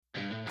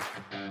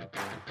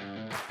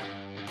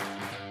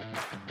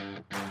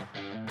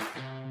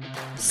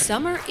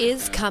Summer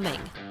is coming,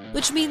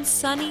 which means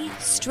sunny,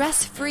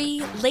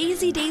 stress-free,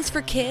 lazy days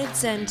for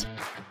kids and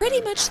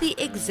pretty much the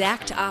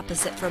exact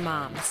opposite for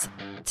moms.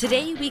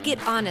 Today, we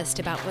get honest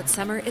about what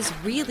summer is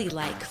really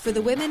like for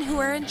the women who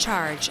are in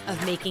charge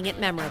of making it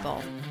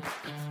memorable.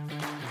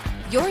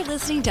 You're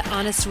listening to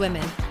Honest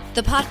Women,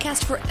 the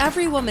podcast for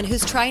every woman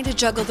who's trying to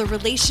juggle the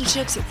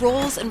relationships,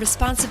 roles, and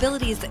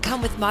responsibilities that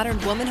come with modern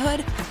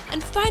womanhood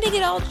and finding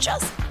it all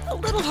just a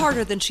little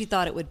harder than she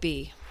thought it would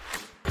be.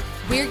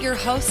 We're your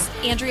hosts,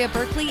 Andrea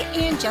Berkeley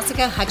and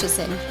Jessica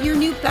Hutchison, your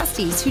new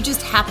besties who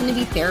just happen to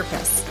be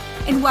therapists.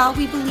 And while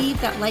we believe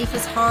that life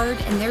is hard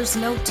and there's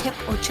no tip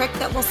or trick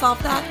that will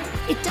solve that,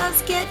 it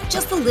does get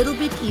just a little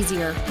bit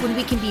easier when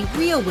we can be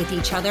real with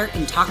each other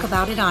and talk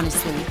about it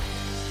honestly.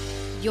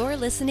 You're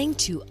listening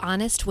to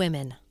Honest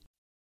Women.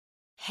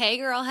 Hey,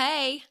 girl,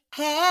 hey.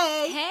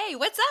 Hey. Hey,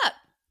 what's up?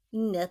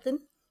 Nothing.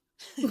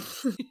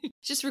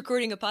 Just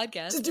recording a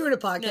podcast. Just doing a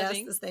podcast,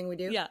 Nothing. This thing we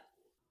do. Yeah.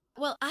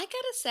 Well, I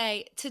gotta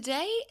say,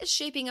 today is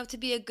shaping up to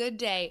be a good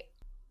day.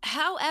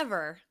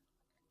 However,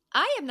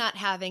 I am not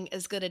having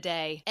as good a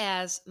day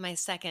as my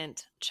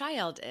second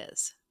child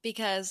is,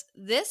 because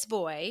this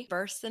boy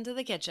bursts into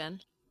the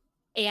kitchen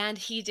and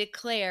he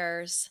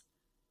declares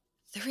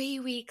 3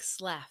 weeks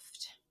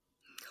left.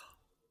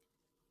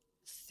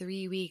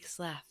 3 weeks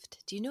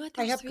left. Do you know what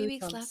I there's have 3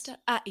 weeks goosebumps.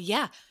 left?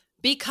 Yeah,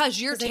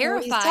 because you're I know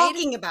terrified. what he's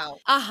talking about.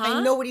 Uh-huh.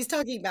 I know what he's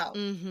talking about.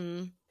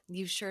 Mm-hmm.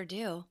 You sure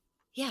do.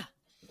 Yeah.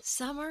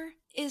 Summer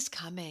is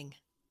coming.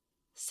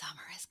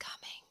 Summer is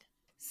coming.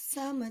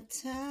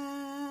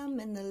 Summertime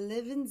and the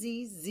living's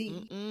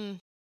easy.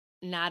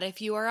 Not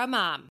if you are a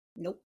mom.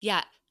 Nope.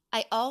 Yeah.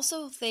 I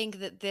also think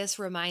that this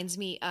reminds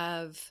me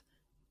of,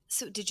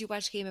 so did you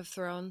watch Game of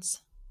Thrones?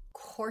 Of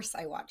course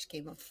I watch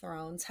Game of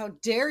Thrones. How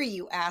dare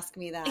you ask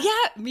me that?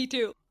 Yeah, me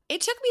too. It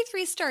took me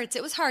 3 starts.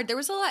 It was hard. There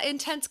was a lot of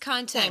intense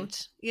content,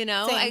 Same. you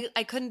know? Same.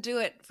 I couldn't do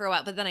it for a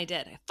while, but then I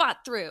did. I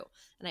fought through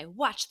and I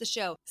watched the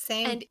show.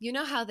 Same. And you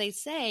know how they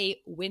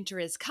say winter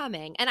is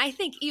coming? And I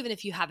think even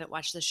if you haven't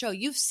watched the show,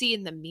 you've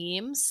seen the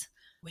memes.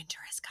 Winter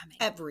is coming.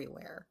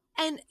 Everywhere.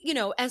 And, you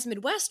know, as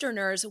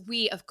Midwesterners,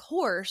 we, of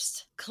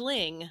course,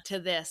 cling to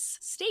this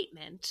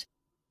statement.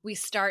 We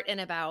start in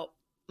about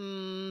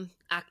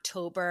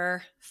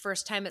October,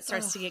 first time it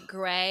starts to get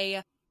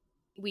gray.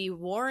 We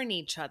warn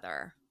each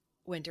other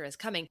winter is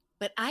coming.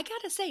 But I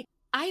gotta say,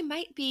 I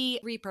might be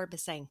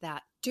repurposing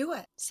that. Do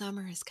it.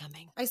 Summer is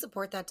coming. I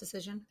support that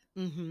decision.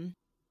 Mm-hmm.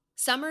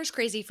 Summer's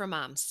crazy for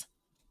moms.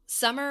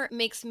 Summer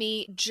makes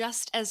me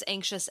just as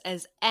anxious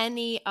as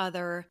any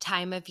other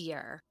time of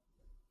year.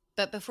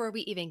 But before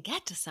we even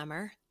get to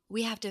summer,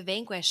 we have to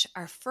vanquish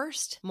our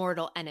first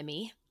mortal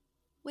enemy,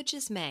 which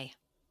is May.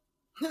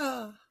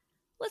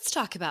 Let's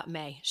talk about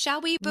May,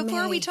 shall we?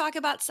 Before we talk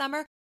about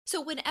summer.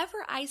 So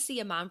whenever I see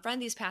a mom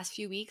friend these past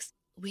few weeks,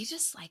 we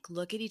just like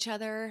look at each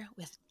other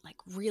with like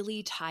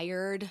really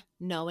tired,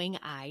 knowing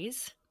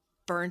eyes,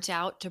 burnt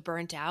out to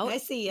burnt out. I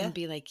see you. And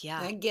be like, yeah,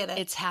 I get it.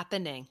 It's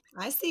happening.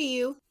 I see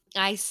you.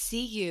 I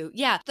see you.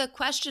 Yeah. The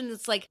question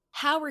is like,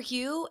 how are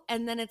you?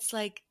 And then it's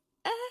like,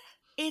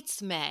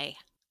 it's May.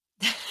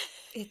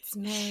 It's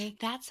May.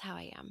 That's how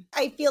I am.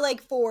 I feel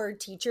like for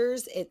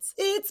teachers, it's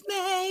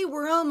May.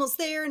 We're almost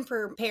there. And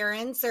for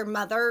parents or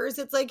mothers,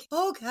 it's like,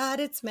 oh God,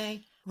 it's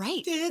May.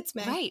 Right. It's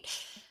May.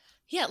 Right.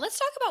 Yeah. Let's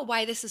talk about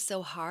why this is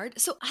so hard.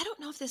 So I don't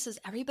know if this is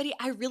everybody.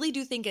 I really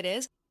do think it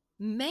is.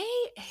 May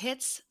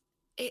hits,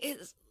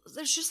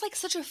 there's just like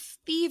such a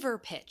fever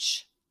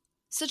pitch.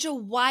 Such a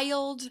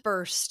wild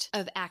burst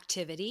of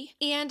activity.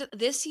 And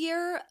this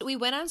year, we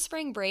went on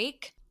spring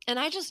break, and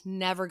I just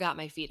never got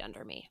my feet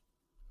under me.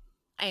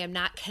 I am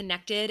not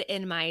connected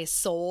in my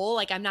soul.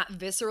 Like, I'm not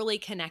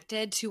viscerally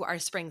connected to our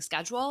spring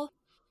schedule.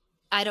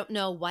 I don't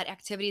know what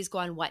activities go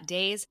on what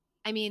days.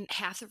 I mean,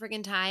 half the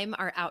friggin' time,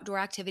 our outdoor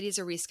activities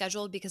are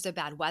rescheduled because of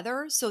bad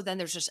weather. So then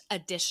there's just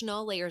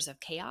additional layers of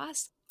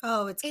chaos.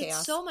 Oh, it's chaos.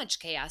 It's so much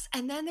chaos.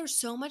 And then there's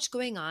so much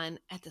going on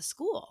at the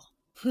school.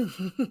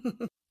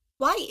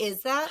 Why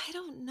is that? I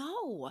don't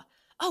know.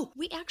 Oh,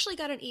 we actually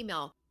got an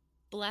email.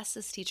 Bless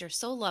this teacher.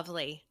 So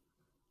lovely.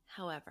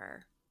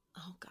 However,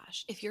 oh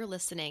gosh, if you're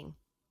listening,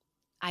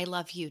 I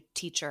love you,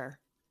 teacher,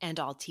 and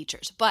all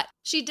teachers. But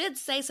she did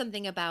say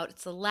something about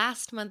it's the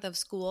last month of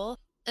school.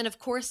 And of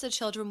course, the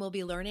children will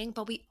be learning,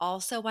 but we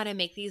also want to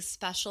make these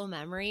special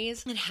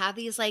memories and have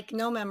these like...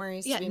 No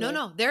memories. Yeah,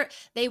 no.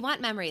 They want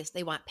memories.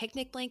 They want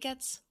picnic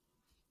blankets.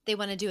 They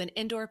want to do an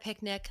indoor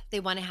picnic. They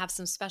want to have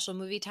some special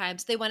movie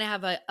times. They want to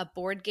have a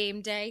board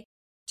game day.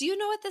 Do you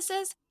know what this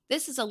is?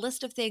 This is a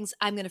list of things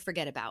I'm going to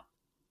forget about.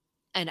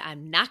 And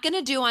I'm not going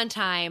to do on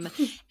time.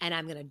 And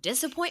I'm going to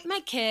disappoint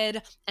my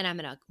kid. And I'm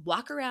going to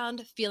walk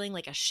around feeling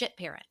like a shit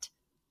parent.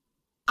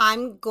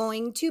 I'm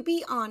going to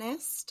be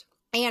honest.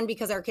 And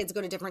because our kids go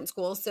to different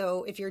schools,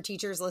 so if your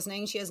teacher's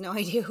listening, she has no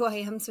idea who I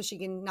am, so she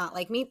can not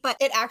like me. But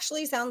it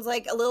actually sounds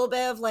like a little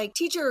bit of like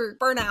teacher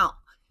burnout.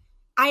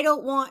 I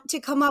don't want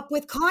to come up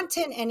with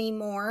content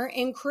anymore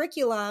in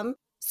curriculum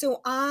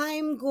So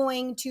I'm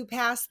going to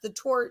pass the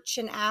torch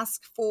and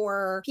ask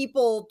for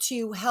people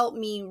to help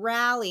me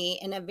rally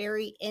in a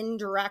very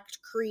indirect,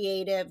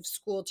 creative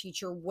school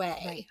teacher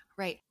way. Right,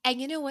 right.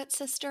 And you know what,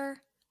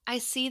 sister? I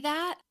see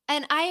that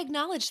and I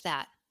acknowledge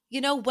that.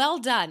 Well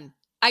done.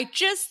 I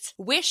just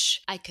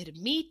wish I could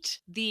meet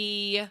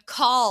the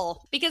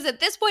call because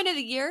at this point of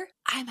the year,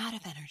 I'm out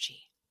of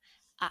energy.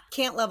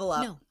 Can't level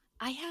up. No,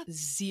 I have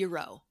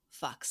 0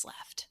 fucks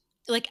left.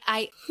 Like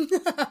I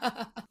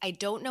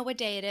don't know what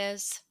day it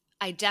is.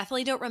 I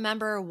definitely don't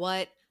remember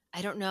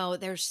I don't know.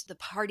 There's the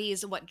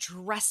parties, what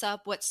dress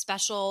up, what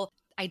special.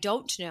 I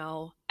don't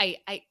know.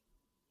 I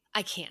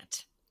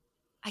can't.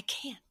 I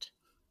can't.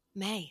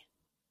 May,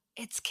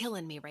 it's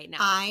killing me right now.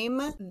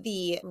 I'm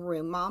the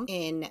room mom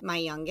in my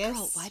youngest.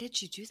 Girl, why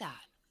did you do that?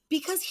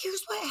 Because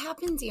here's what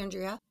happens,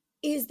 Andrea,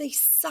 is they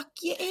suck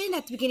you in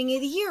at the beginning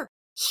of the year.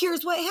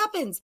 Here's what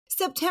happens.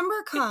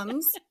 September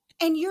comes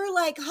and you're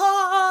like,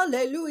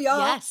 hallelujah.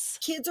 Yes.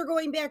 Kids are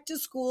going back to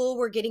school.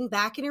 We're getting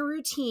back in a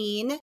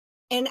routine.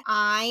 And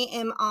I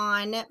am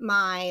on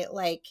my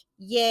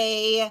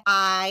yay,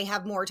 I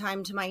have more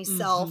time to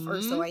myself,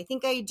 or so I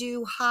think I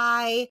do,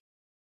 high.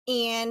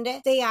 And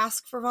they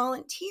ask for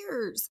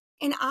volunteers.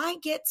 And I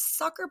get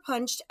sucker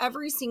punched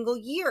every single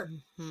year.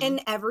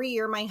 And every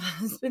year my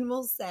husband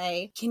will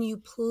say, can you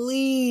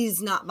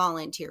please not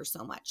volunteer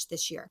so much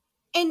this year?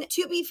 And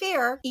to be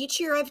fair, each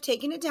year I've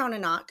taken it down a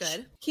notch.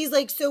 Good. He's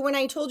like, so when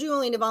I told you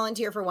only to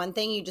volunteer for one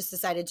thing, you just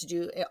decided to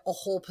do a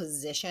whole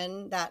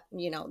position that,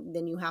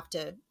 then you have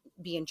to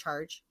be in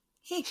charge.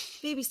 Hey,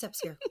 baby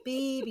steps here.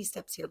 Baby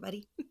steps here,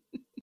 buddy.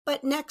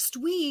 But next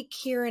week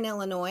here in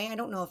Illinois, I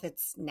don't know if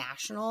it's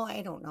national.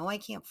 I don't know. I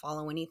can't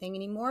follow anything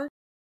anymore.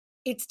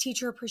 It's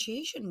Teacher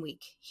Appreciation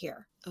Week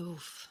here.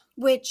 Oof.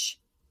 Which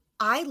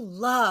I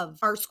love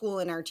our school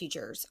and our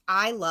teachers.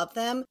 I love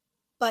them.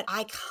 But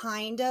I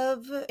kind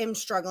of am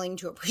struggling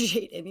to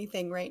appreciate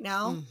anything right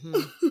now.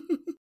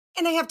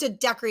 And I have to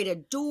decorate a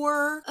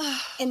door.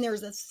 And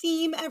there's a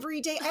theme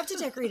every day. I have to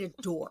decorate a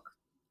door.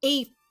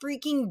 A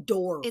freaking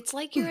door. It's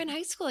like you're in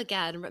high school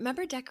again.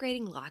 Remember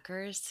decorating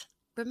lockers?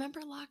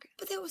 Remember lockers?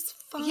 But that was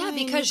fun. Yeah,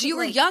 because you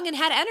were young and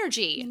had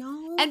energy.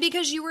 You And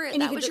because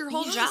that was your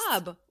whole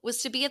job,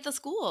 was to be at the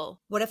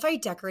school. What if I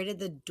decorated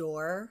the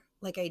door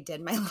like I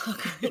did my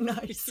locker in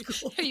high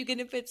school? Are you going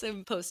to put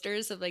some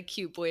posters of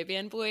cute boy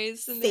band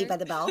boys in Saved there? by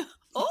the Bell.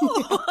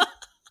 Oh!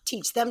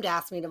 Teach them to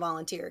ask me to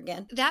volunteer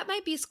again. That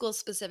might be school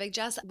specific,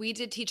 Jess. We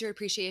did teacher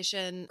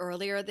appreciation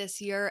earlier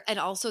this year, and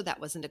also that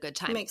wasn't a good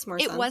time. Makes more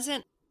sense. It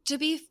wasn't, to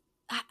be,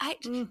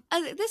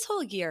 this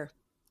whole year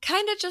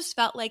kind of just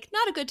felt like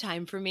not a good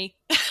time for me.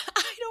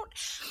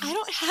 I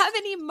don't have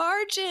any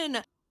margin.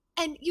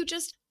 And you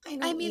just,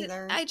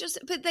 either.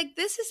 But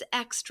this is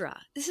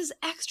extra. This is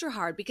extra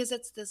hard because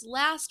it's this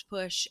last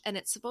push and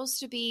it's supposed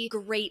to be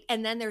great.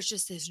 And then there's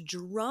just this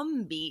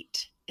drum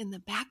beat in the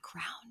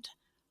background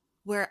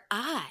where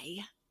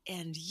I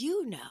and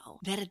you know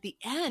that at the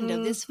end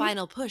of this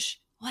final push,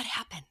 what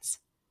happens?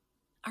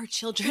 Our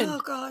children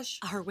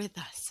are with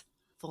us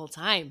full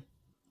time.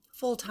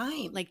 Full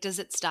time. Does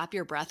it stop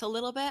your breath a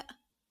little bit?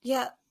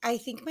 Yeah, I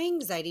think my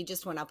anxiety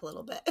just went up a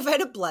little bit. If I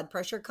had a blood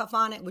pressure cuff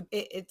on,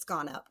 it's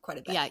gone up quite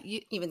a bit. Yeah,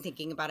 even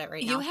thinking about it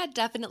right now. You had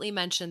definitely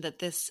mentioned that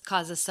this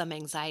causes some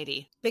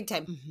anxiety. Big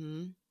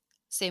time.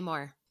 Say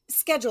more.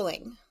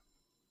 Scheduling.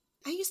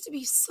 I used to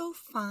be so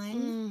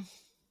fun.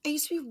 I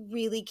used to be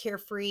really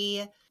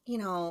carefree,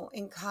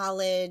 in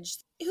college.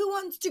 Who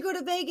wants to go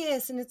to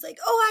Vegas? And it's like,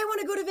 oh, I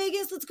want to go to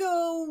Vegas. Let's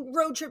go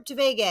road trip to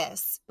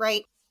Vegas,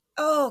 right?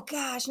 Oh,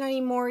 gosh, not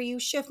anymore. You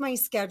shift my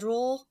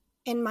schedule.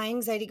 And my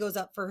anxiety goes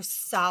up for a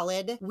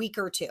solid week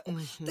or two.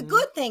 The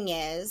good thing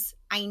is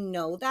I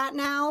know that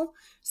now.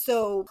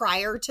 So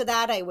prior to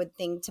that, I would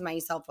think to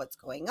myself, what's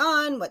going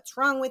on? What's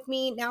wrong with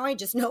me? Now I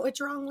just know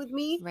what's wrong with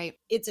me. Right.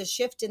 It's a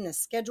shift in the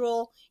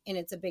schedule and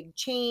it's a big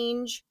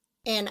change.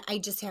 And I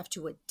just have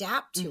to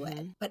adapt to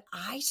it. But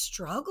I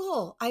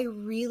struggle. I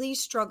really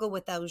struggle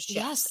with those shifts.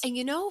 Yes. And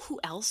you know who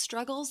else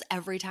struggles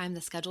every time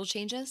the schedule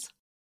changes?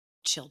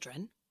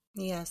 Children.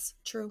 Yes.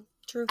 True.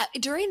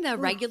 During the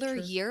regular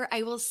year,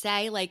 I will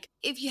say,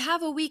 if you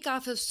have a week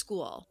off of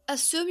school,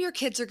 assume your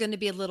kids are going to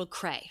be a little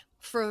cray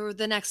for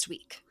the next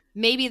week,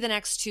 maybe the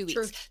next 2 weeks.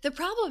 True. The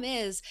problem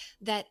is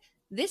that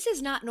this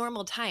is not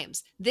normal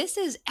times. This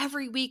is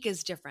every week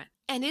is different.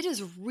 And it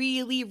is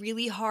really,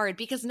 really hard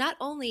because not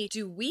only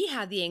do we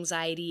have the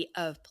anxiety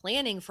of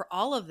planning for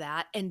all of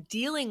that and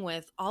dealing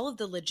with all of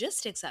the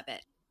logistics of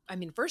it. I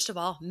mean, first of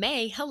all,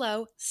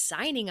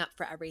 signing up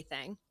for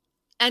everything.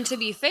 And to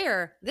be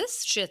fair,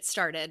 this shit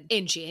started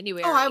in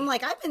January. Oh, I'm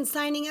I've been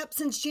signing up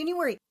since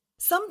January.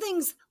 Some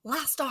things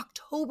last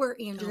October,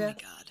 Andrea. Oh my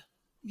God.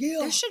 Yeah.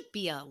 There should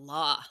be a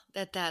law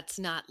that's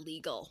not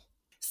legal.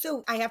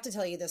 So I have to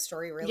tell you this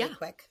story really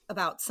quick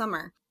about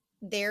summer.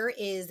 There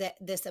is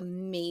this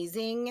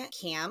amazing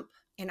camp,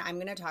 and I'm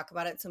going to talk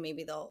about it, so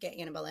maybe they'll get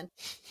Annabelle in.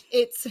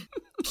 It's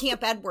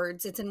Camp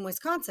Edwards. It's in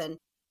Wisconsin.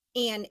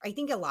 And I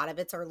think a lot of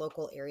it's our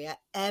local area.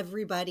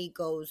 Everybody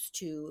goes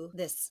to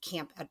this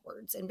Camp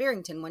Edwards in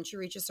Barrington. Once you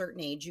reach a certain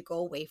age, you go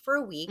away for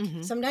a week,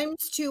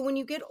 sometimes two when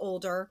you get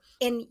older.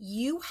 And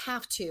you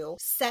have to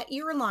set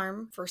your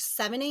alarm for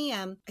 7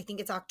 a.m. I think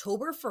it's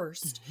October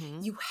 1st.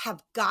 You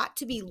have got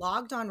to be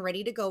logged on,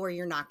 ready to go, or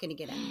you're not going to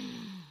get in.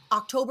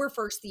 October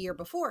 1st, the year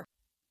before.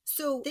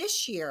 So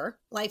this year,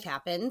 life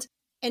happened.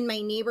 And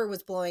my neighbor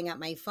was blowing up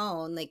my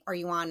phone, like, are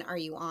you on? Are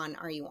you on?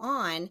 Are you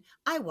on?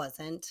 I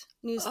wasn't.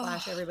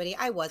 Newsflash, everybody.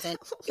 I wasn't.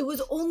 It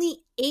was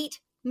only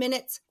 8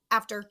 minutes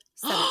after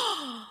 7.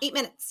 8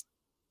 minutes.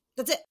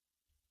 That's it.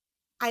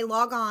 I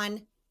log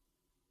on.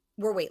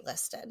 We're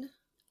waitlisted.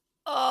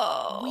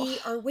 We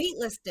are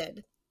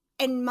waitlisted.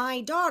 And my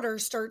daughter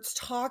starts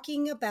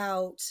talking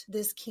about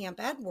this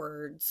Camp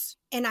Edwards.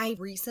 And I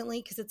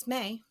recently, because it's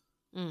May.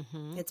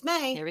 It's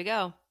May. Here we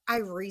go. I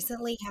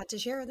recently had to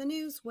share the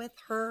news with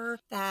her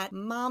that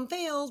mom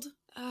failed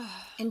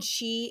and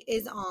she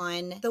is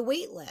on the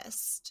wait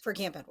list for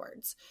Camp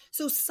Edwards.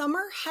 So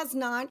summer has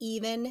not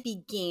even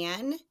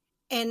began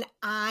and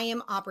I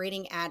am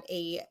operating at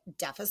a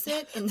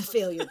deficit in the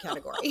failure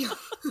category.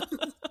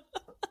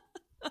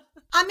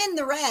 I'm in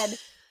the red.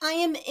 I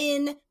am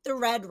in the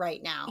red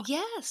right now.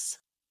 Yes.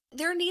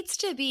 There needs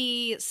to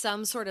be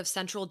some sort of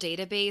central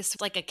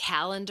database, like a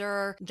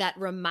calendar that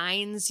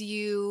reminds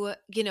you,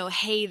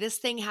 hey, this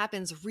thing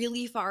happens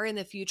really far in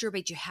the future,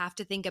 but you have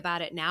to think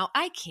about it now.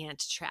 I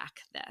can't track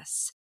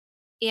this.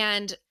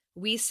 And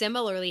we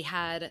similarly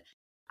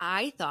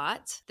I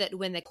thought that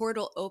when the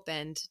portal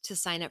opened to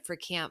sign up for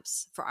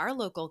camps, for our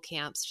local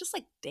camps, just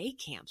like day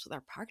camps with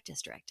our park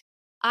district,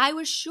 I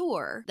was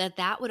sure that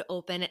that would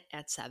open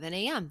at 7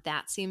 a.m.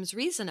 That seems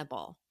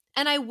reasonable.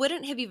 And I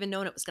wouldn't have even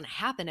known it was going to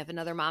happen if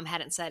another mom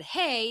hadn't said,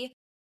 hey,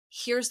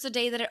 here's the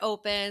day that it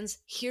opens.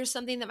 Here's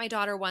something that my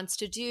daughter wants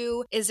to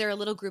do. Is there a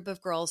little group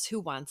of girls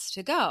who wants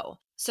to go?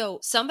 So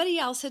somebody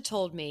else had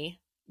told me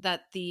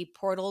that the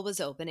portal was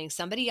opening.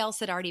 Somebody else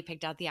had already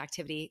picked out the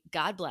activity.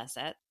 God bless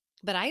it.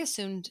 But I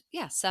assumed,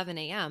 7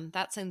 a.m.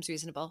 That seems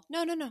reasonable.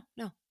 No.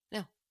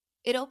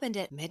 It opened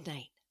at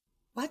midnight.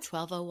 What?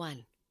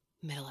 12:01,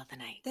 middle of the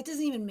night. That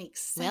doesn't even make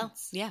sense. Well,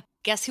 yeah.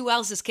 Guess who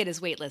else's kid is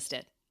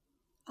waitlisted?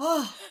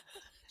 Oh,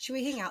 should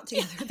we hang out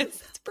together?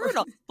 It's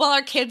brutal. While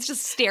our kids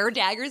just stare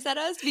daggers at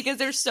us because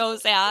they're so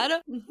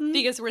sad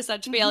because we're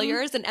such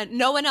failures and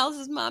no one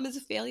else's mom is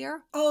a failure.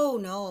 Oh,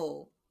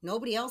 no.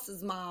 Nobody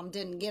else's mom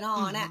didn't get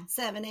on at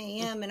 7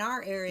 a.m. in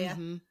our area.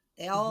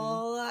 They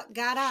all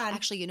got on.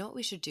 Actually, you know what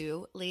we should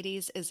do,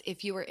 ladies, is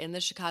if you were in the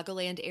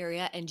Chicagoland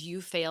area and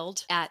you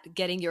failed at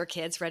getting your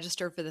kids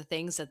registered for the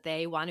things that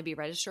they want to be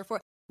registered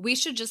for, we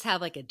should just have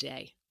like a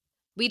day.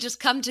 We just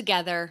come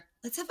together.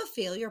 Let's have a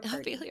failure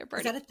party. Is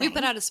that a thing? We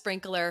put out a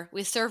sprinkler.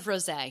 We serve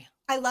rosé.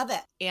 I love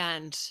it.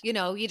 And,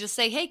 you just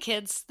say, hey,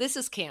 kids, this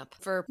is camp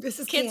for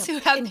kids camp. who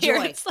have Enjoy.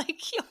 parents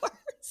like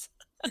yours.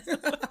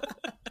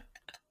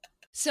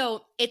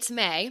 So it's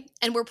May,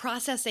 and we're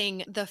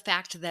processing the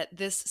fact that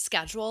this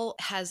schedule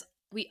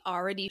we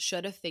already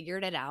should have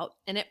figured it out,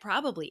 and it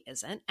probably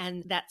isn't.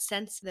 And that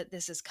sense that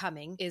this is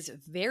coming is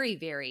very,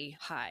 very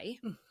high.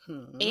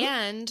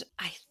 And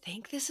I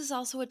think this is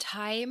also a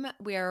time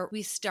where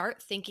we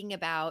start thinking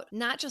about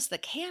not just the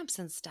camps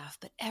and stuff,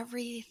 but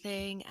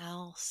everything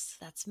else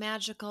that's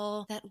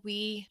magical that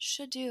we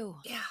should do.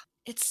 Yeah.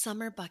 It's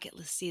summer bucket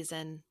list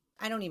season.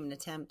 I don't even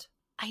attempt.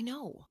 I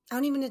know. I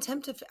don't even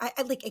attempt I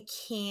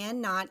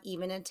cannot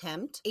even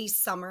attempt a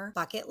summer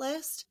bucket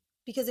list.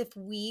 Because if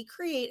we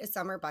create a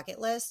summer bucket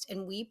list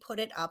and we put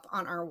it up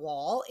on our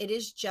wall, it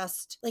is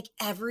just like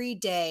every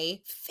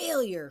day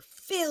failure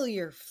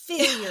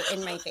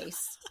in my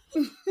face.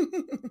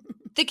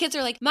 The kids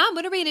are like, Mom,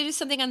 when are we going to do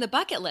something on the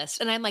bucket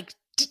list? And I'm like,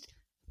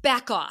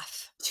 back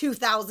off.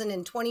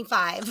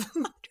 2025.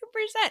 100%.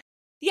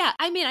 Yeah,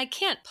 I mean, I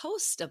can't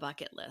post a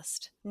bucket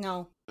list.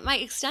 No. My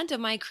extent of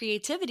my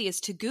creativity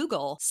is to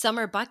Google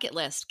summer bucket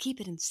list.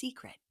 Keep it in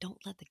secret. Don't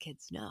let the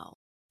kids know.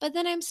 But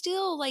then I'm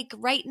still like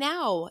right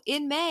now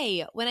in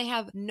May when I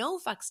have no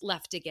fucks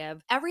left to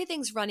give.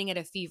 Everything's running at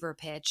a fever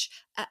pitch.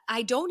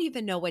 I don't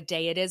even know what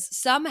day it is.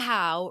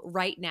 Somehow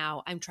right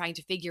now I'm trying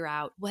to figure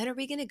out when are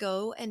we going to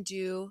go and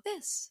do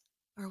this?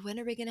 Or when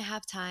are we going to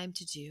have time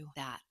to do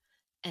that?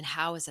 And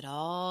how is it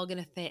all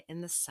going to fit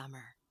in the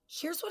summer?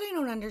 Here's what I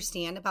don't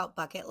understand about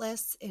bucket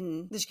lists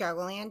in the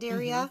Chicagoland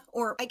area,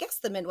 or I guess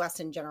the Midwest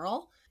in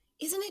general.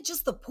 Isn't it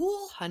just the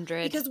pool?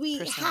 100%. Because we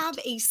have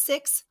a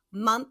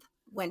 6-month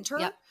winter.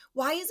 Yep.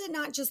 Why is it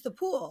not just the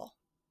pool?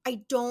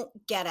 I don't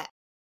get it.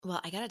 Well,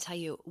 I got to tell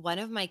you, one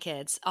of my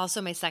kids,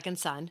 also my second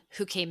son,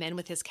 who came in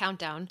with his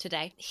countdown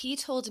today, he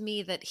told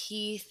me that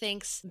he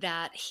thinks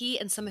that he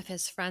and some of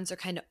his friends are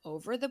kind of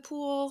over the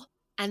pool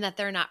and that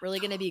they're not really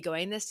going to be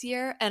going this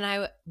year.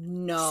 And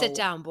no. Sit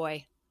down,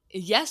 boy.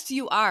 Yes,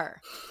 you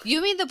are.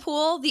 You mean the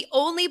pool, the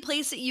only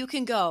place that you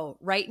can go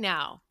right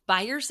now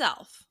by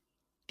yourself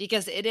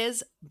because it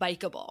is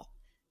bikeable.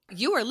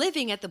 You are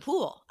living at the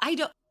pool.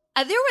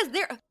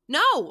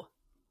 No.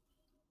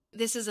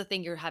 this is a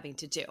thing you're having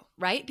to do,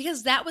 right?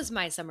 Because that was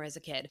my summer as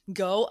a kid.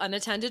 Go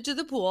unattended to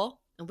the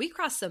pool, and we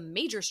cross some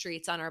major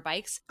streets on our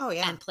bikes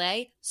and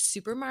play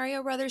Super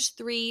Mario Brothers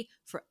 3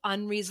 for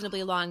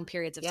unreasonably long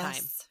periods of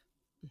time.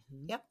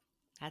 Mm-hmm. Yep.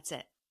 That's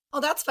it. Oh,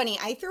 that's funny.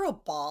 I threw a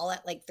ball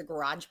at like the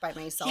garage by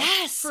myself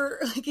for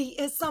like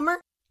a summer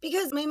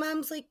because my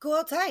mom's like, go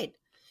outside.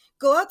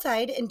 Go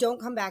outside and don't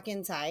come back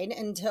inside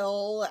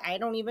until I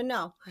don't even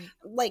know. Right.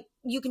 Like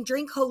you can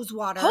drink hose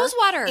water. Hose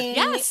water,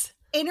 yes.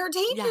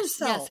 Entertain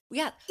yourself.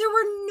 Yeah. There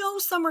were no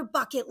summer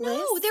bucket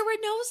lists. No, there were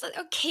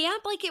no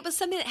camp. Like it was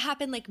something that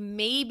happened like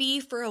maybe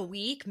for a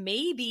week,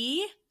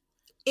 maybe.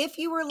 If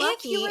you were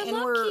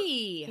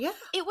lucky. Yeah.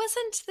 It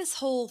wasn't this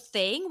whole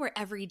thing where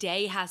every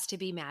day has to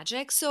be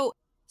magic. So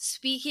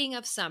speaking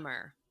of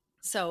summer,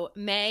 so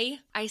May,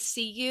 I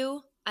see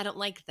you. I don't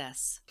like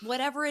this.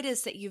 Whatever it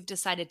is that you've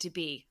decided to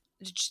be,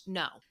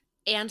 no.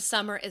 And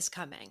summer is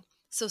coming.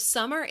 So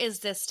summer is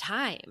this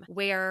time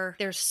where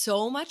there's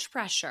so much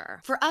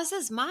pressure for us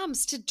as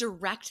moms to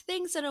direct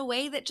things in a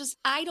way that just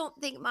I don't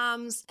think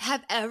moms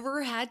have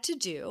ever had to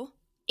do.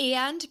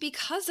 And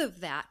because of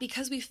that,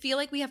 because we feel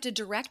like we have to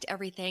direct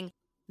everything,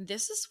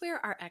 this is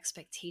where our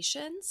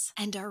expectations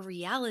and our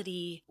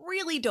reality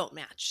really don't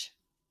match.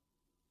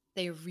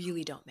 They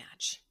really don't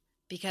match.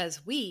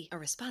 Because we are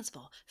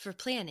responsible for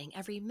planning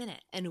every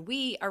minute, and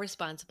we are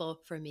responsible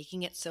for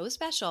making it so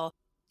special.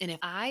 And if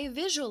I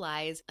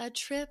visualize a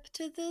trip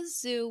to the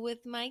zoo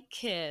with my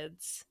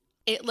kids,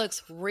 it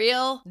looks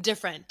real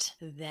different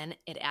than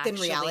it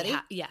actually in reality.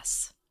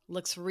 Yes,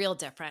 looks real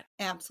different.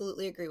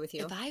 Absolutely agree with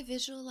you. If I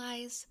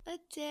visualize a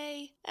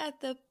day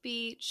at the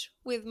beach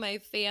with my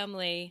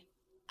family,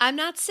 I'm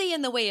not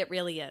seeing the way it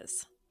really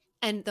is.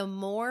 And the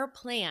more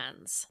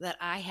plans that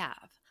I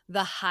have,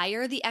 the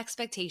higher the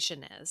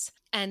expectation is,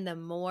 and the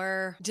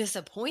more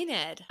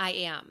disappointed I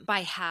am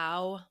by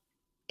how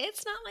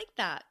it's not like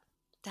that.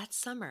 That's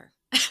summer.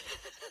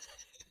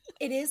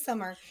 It is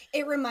summer.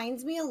 It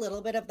reminds me a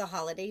little bit of the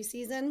holiday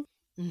season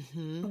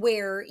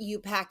where you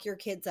pack your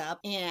kids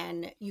up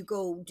and you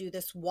go do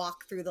this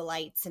walk through the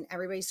lights and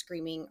everybody's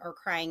screaming or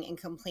crying and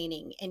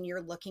complaining. And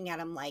you're looking at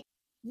them like,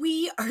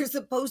 we are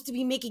supposed to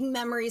be making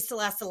memories to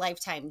last a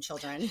lifetime,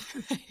 children.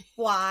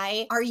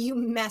 Why are you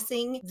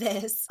messing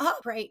this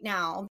up right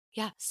now?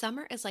 Yeah,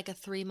 summer is like a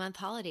 3-month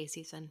holiday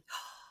season.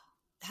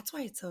 That's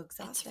why it's so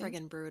exhausting. It's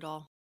friggin'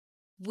 brutal.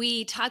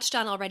 We touched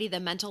on already the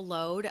mental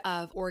load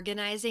of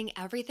organizing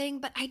everything,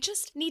 but I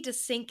just need to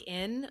sink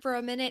in for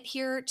a minute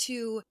here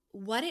to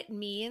what it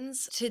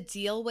means to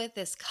deal with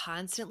this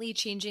constantly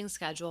changing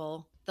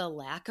schedule, the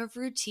lack of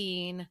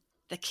routine,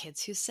 the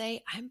kids who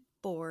say, I'm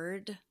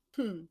bored.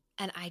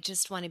 And I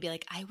just want to be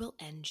like, I will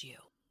end you.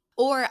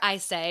 Or I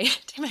say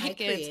to my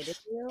kids,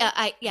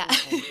 I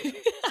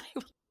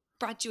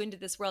brought you into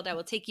this world. I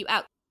will take you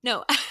out.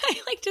 No,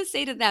 I like to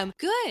say to them,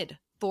 good.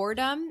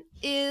 Boredom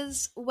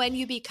is when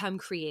you become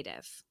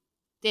creative.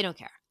 They don't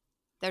care.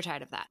 They're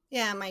tired of that.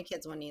 Yeah, my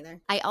kids won't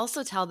either. I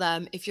also tell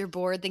them, if you're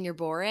bored, then you're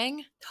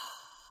boring.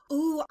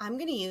 Ooh, I'm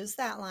going to use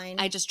that line.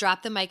 I just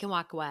drop the mic and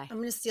walk away. I'm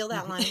going to steal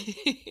that line.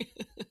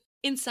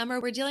 In summer,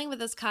 we're dealing with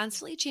this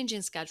constantly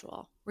changing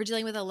schedule. We're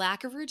dealing with a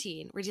lack of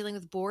routine. We're dealing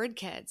with bored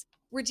kids.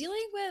 We're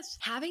dealing with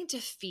having to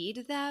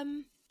feed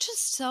them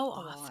just so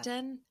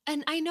often.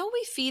 And I know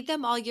we feed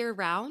them all year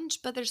round,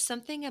 but there's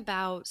something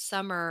about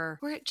summer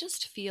where it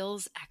just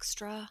feels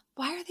extra.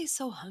 Why are they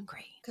so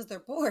hungry? Because they're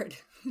bored.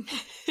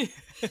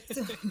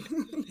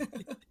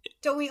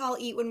 Don't we all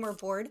eat when we're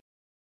bored?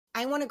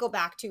 I want to go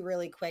back to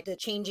really quick the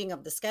changing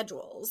of the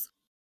schedules.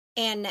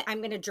 And I'm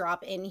going to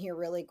drop in here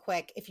really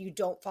quick. If you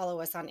don't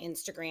follow us on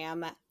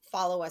Instagram,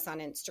 follow us on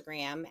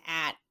Instagram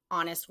at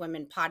Honest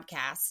Women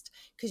Podcast,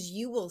 because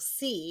you will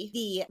see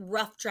the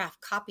rough draft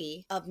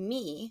copy of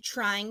me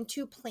trying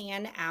to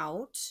plan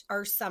out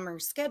our summer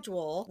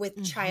schedule with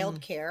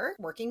childcare,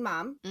 working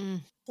mom,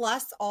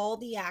 plus all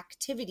the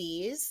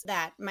activities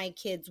that my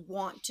kids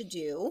want to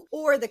do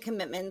or the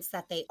commitments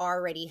that they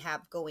already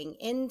have going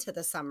into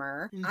the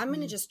summer. I'm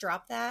going to just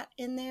drop that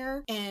in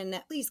there,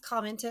 and please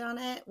comment on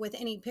it with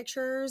any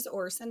pictures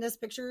or send us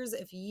pictures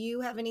if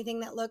you have anything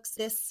that looks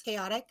this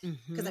chaotic,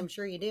 because I'm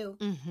sure you do.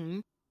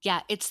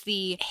 Yeah, it's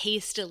the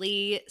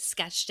hastily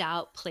sketched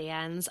out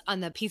plans on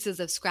the pieces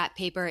of scrap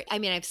paper. I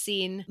mean, I've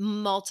seen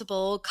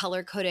multiple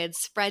color-coded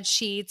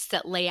spreadsheets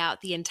that lay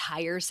out the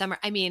entire summer.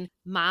 I mean,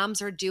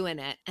 moms are doing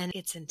it, and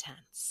it's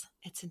intense.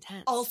 It's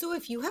intense. Also,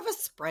 if you have a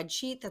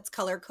spreadsheet that's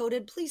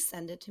color-coded, please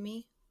send it to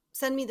me.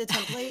 Send me the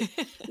template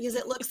because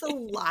it looks a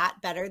lot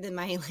better than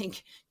my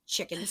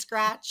chicken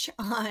scratch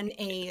on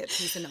a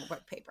piece of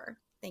notebook paper.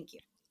 Thank you.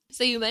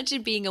 So you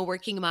mentioned being a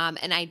working mom,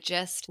 and I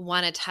just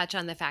want to touch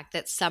on the fact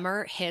that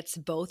summer hits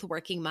both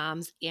working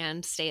moms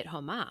and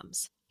stay-at-home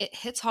moms. It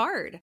hits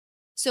hard.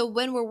 So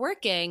when we're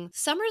working,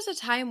 summer's a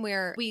time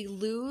where we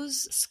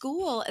lose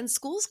school, and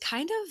school's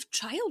kind of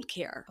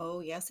childcare.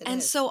 Oh, yes, it is.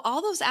 And so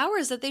all those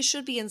hours that they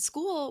should be in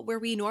school where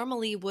we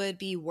normally would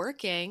be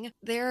working,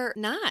 they're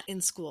not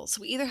in school.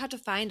 So we either have to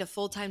find a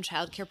full-time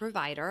childcare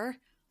provider,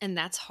 and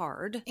that's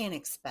hard. And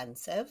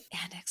expensive.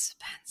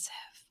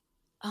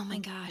 Oh my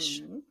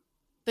gosh.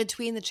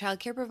 between the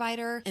childcare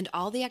provider and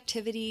all the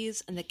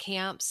activities and the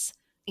camps.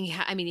 And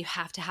you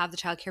have to have the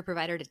childcare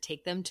provider to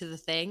take them to the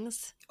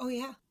things. Oh,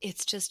 yeah.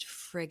 It's just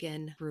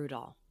friggin'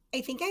 brutal.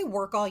 I think I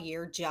work all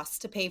year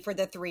just to pay for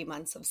the 3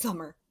 months of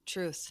summer.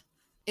 Truth.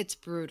 It's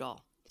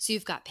brutal. So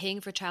you've got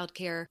paying for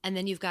childcare, and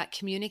then you've got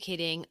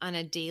communicating on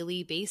a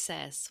daily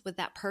basis with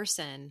that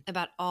person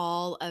about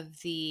all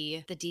of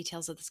the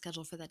details of the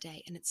schedule for that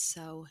day. And it's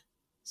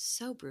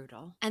so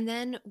brutal. And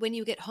then when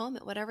you get home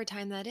at whatever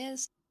time that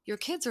is, your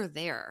kids are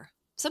there.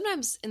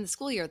 Sometimes in the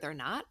school year, they're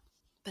not,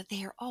 but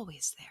they are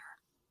always there.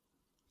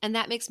 And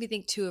that makes me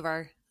think too of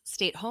our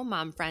stay-at-home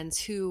mom friends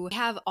who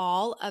have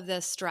all of the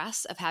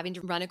stress of having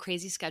to run a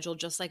crazy schedule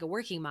just like a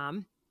working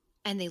mom,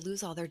 and they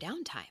lose all their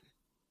downtime.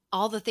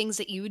 All the things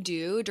that you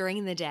do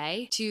during the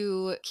day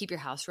to keep your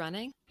house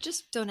running,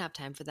 just don't have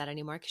time for that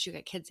anymore because you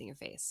got kids in your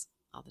face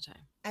all the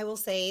time. I will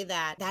say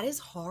that is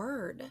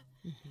hard.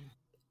 Mm-hmm.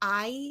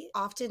 I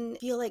often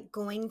feel like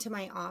going to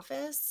my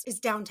office is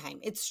downtime.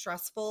 It's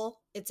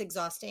stressful. It's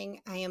exhausting.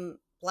 I am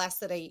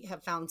blessed that I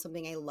have found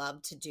something I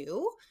love to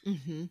do,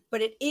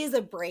 but it is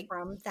a break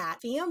from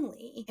that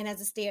family. And as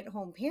a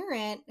stay-at-home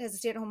parent, as a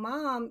stay-at-home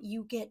mom,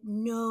 you get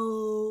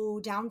no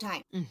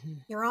downtime. Mm-hmm.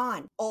 You're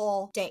on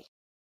all day.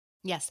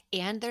 Yes.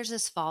 And there's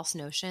this false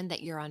notion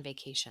that you're on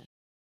vacation.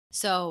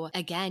 So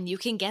again, you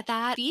can get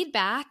that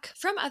feedback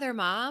from other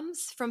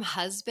moms, from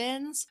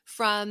husbands,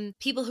 from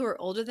people who are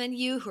older than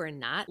you, who are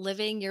not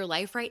living your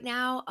life right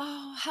now.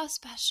 Oh, how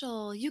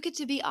special. You get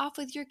to be off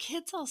with your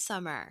kids all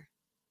summer.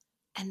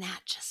 And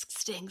that just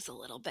stings a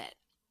little bit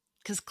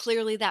because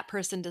clearly that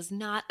person does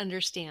not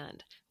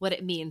understand what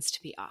it means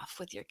to be off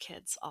with your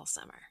kids all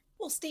summer.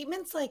 Well,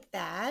 statements like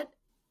that,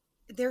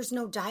 there's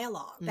no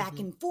dialogue back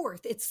and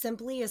forth. It's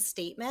simply a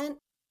statement,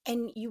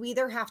 and you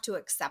either have to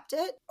accept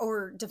it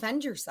or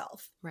defend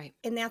yourself. Right.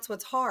 And that's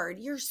what's hard.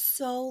 You're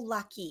so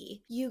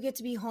lucky. You get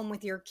to be home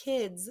with your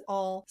kids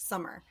all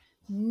summer.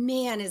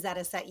 Man, is that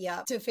a set you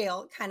up to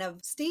fail kind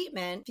of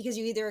statement because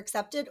you either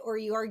accept it or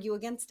you argue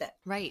against it.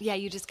 Right. Yeah.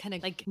 You just kind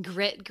of like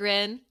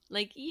grin,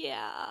 like,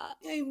 yeah.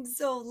 I'm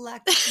so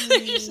lucky.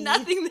 There's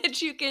nothing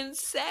that you can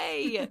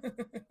say.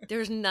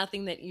 There's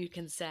nothing that you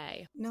can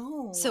say.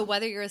 No. So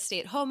whether you're a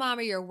stay-at-home mom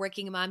or you're a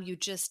working mom, you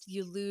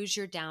lose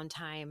your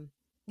downtime.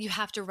 You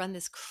have to run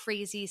this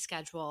crazy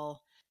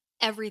schedule.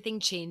 Everything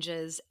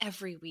changes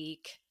every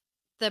week.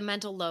 The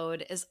mental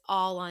load is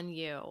all on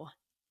you.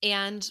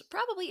 And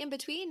probably in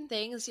between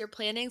things, you're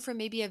planning for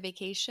maybe a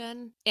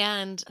vacation.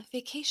 And a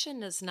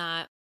vacation it's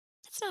not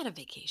a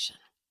vacation.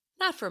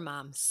 Not for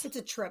moms. It's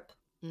a trip.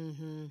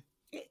 Mm-hmm.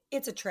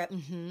 It's a trip.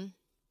 Mm-hmm.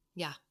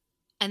 Yeah.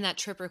 And that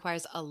trip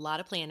requires a lot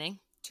of planning.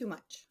 Too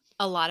much.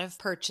 A lot of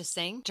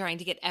purchasing, trying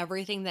to get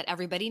everything that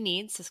everybody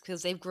needs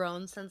because they've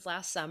grown since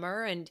last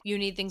summer and you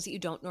need things that you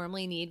don't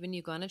normally need when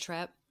you go on a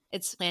trip.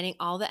 It's planning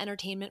all the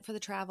entertainment for the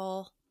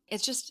travel.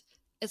 It's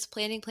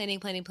planning.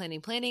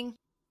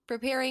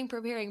 Preparing,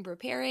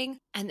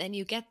 and then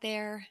you get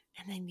there,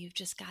 and then you've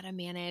just got to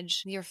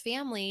manage your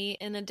family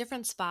in a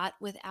different spot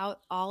without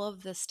all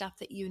of the stuff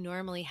that you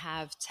normally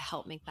have to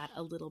help make that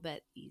a little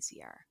bit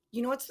easier.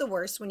 You know what's the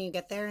worst when you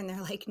get there and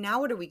they're like, now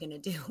what are we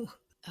going to do?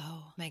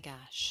 Oh my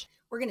gosh.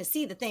 We're going to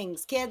see the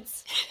things,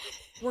 kids.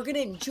 We're going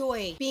to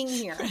enjoy being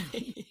here.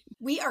 Right.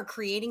 We are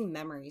creating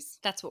memories.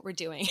 That's what we're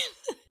doing.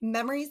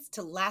 Memories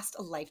to last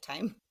a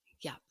lifetime.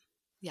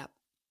 Yep.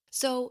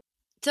 So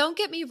don't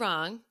get me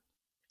wrong.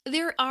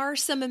 There are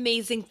some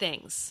amazing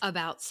things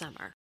about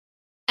summer,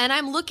 and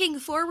I'm looking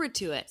forward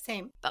to it.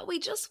 Same. But we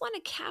just want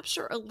to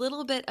capture a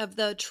little bit of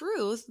the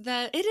truth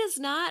that it is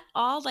not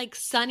all like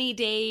sunny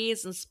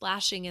days and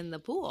splashing in the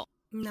pool.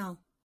 No.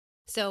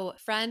 So,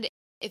 friend,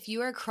 if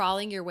you are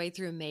crawling your way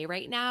through May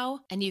right now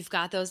and you've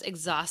got those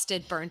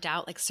exhausted, burnt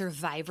out, like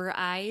survivor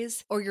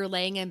eyes, or you're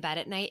laying in bed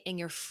at night and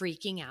you're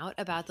freaking out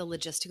about the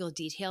logistical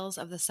details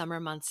of the summer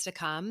months to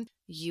come,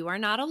 you are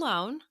not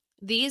alone.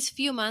 These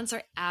few months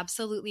are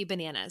absolutely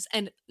bananas,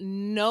 and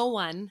no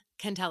one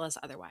can tell us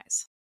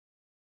otherwise.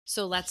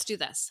 So let's do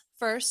this.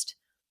 First,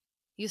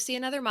 you see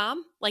another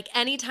mom, like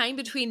any time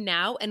between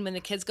now and when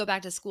the kids go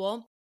back to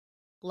school,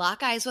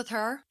 lock eyes with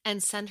her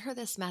and send her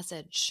this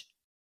message.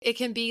 It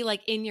can be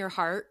like in your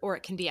heart or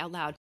it can be out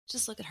loud.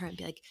 Just look at her and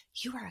be like,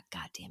 you are a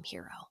goddamn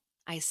hero.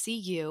 I see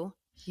you.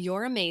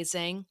 You're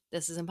amazing.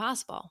 This is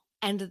impossible.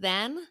 And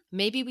then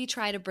maybe we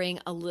try to bring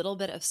a little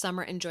bit of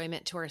summer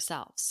enjoyment to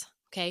ourselves.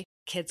 Okay.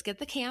 Kids get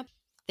the camp.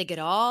 They get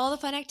all the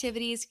fun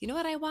activities. You know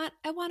what I want?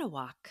 I want to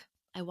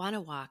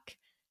walk.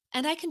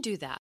 And I can do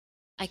that.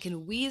 I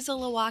can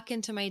weasel a walk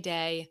into my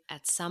day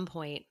at some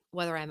point,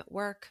 whether I'm at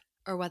work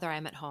or whether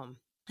I'm at home.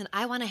 And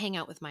I want to hang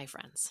out with my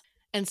friends.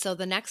 And so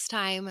the next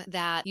time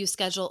that you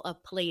schedule a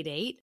play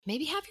date,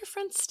 maybe have your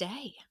friends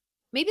stay.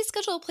 Maybe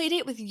schedule a play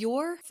date with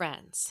your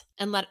friends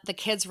and let the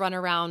kids run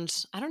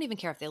around. I don't even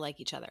care if they like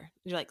each other.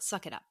 You're like,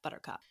 suck it up,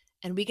 buttercup.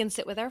 And we can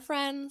sit with our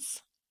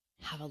friends,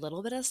 have a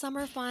little bit of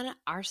summer fun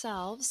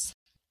ourselves,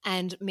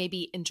 and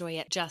maybe enjoy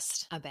it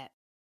just a bit.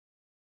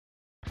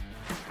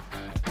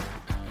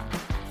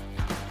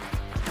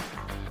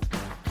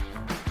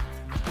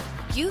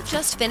 You've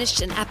just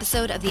finished an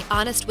episode of the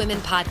Honest Women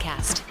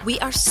podcast. We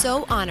are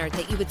so honored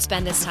that you would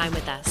spend this time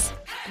with us.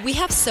 We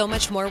have so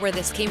much more where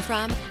this came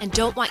from and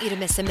don't want you to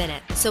miss a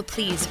minute. So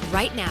please,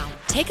 right now,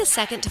 take a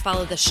second to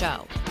follow the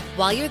show.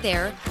 While you're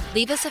there,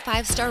 leave us a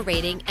 5-star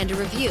rating and a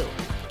review.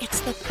 It's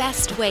the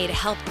best way to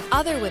help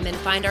other women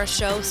find our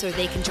show so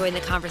they can join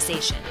the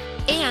conversation.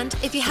 And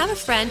if you have a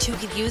friend who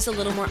could use a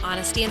little more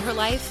honesty in her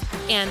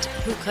life, and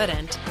who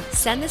couldn't,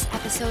 send this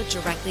episode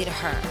directly to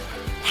her.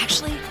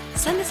 Actually,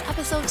 send this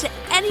episode to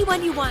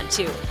anyone you want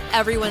to.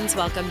 Everyone's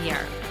welcome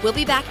here. We'll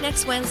be back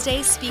next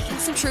Wednesday speaking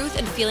some truth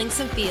and feeling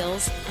some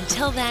feels.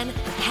 Until then,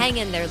 hang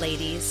in there,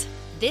 ladies.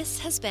 This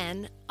has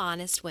been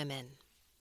Honest Women.